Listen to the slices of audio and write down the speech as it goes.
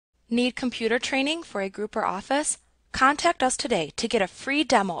Need computer training for a group or office? Contact us today to get a free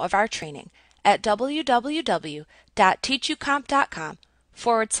demo of our training at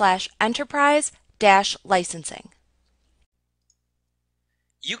www.teachucomp.com/enterprise-licensing.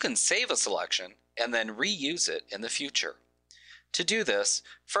 You can save a selection and then reuse it in the future. To do this,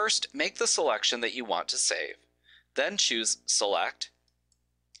 first make the selection that you want to save, then choose Select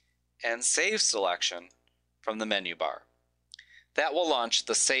and Save Selection from the menu bar. That will launch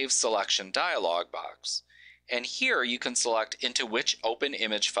the Save Selection dialog box, and here you can select into which open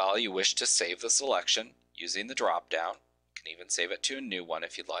image file you wish to save the selection using the drop-down. You can even save it to a new one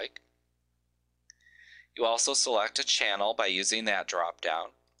if you'd like. You also select a channel by using that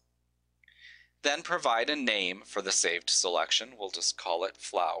drop-down. Then provide a name for the saved selection. We'll just call it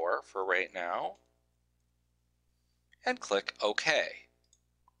Flower for right now. And click OK.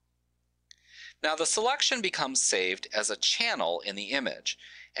 Now the selection becomes saved as a channel in the image,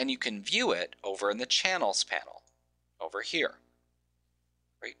 and you can view it over in the Channels panel, over here,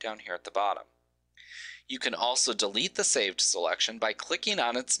 right down here at the bottom. You can also delete the saved selection by clicking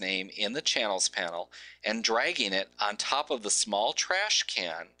on its name in the Channels panel and dragging it on top of the small trash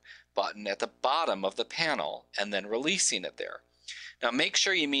can button at the bottom of the panel and then releasing it there. Now make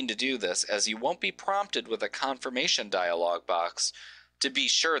sure you mean to do this, as you won't be prompted with a confirmation dialog box to be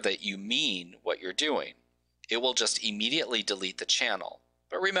sure that you mean what you're doing. It will just immediately delete the channel.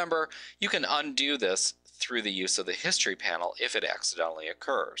 But remember, you can undo this through the use of the History panel if it accidentally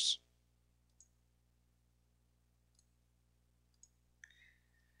occurs.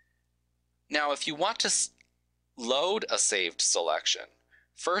 Now if you want to load a saved selection,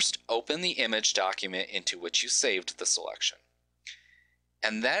 first open the image document into which you saved the selection,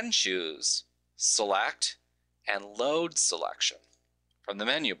 and then choose Select and Load Selection from the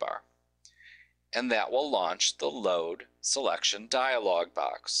menu bar, and that will launch the Load Selection dialog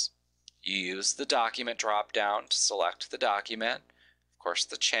box. You use the document drop-down to select the document, of course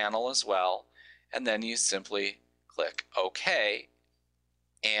the channel as well, and then you simply click OK,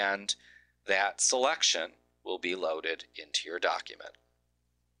 and that selection will be loaded into your document.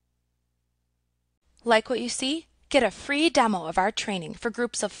 Like what you see? Get a free demo of our training for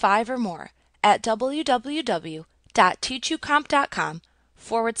groups of 5 or more at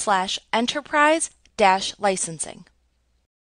www.teachucomp.com/enterprise-licensing.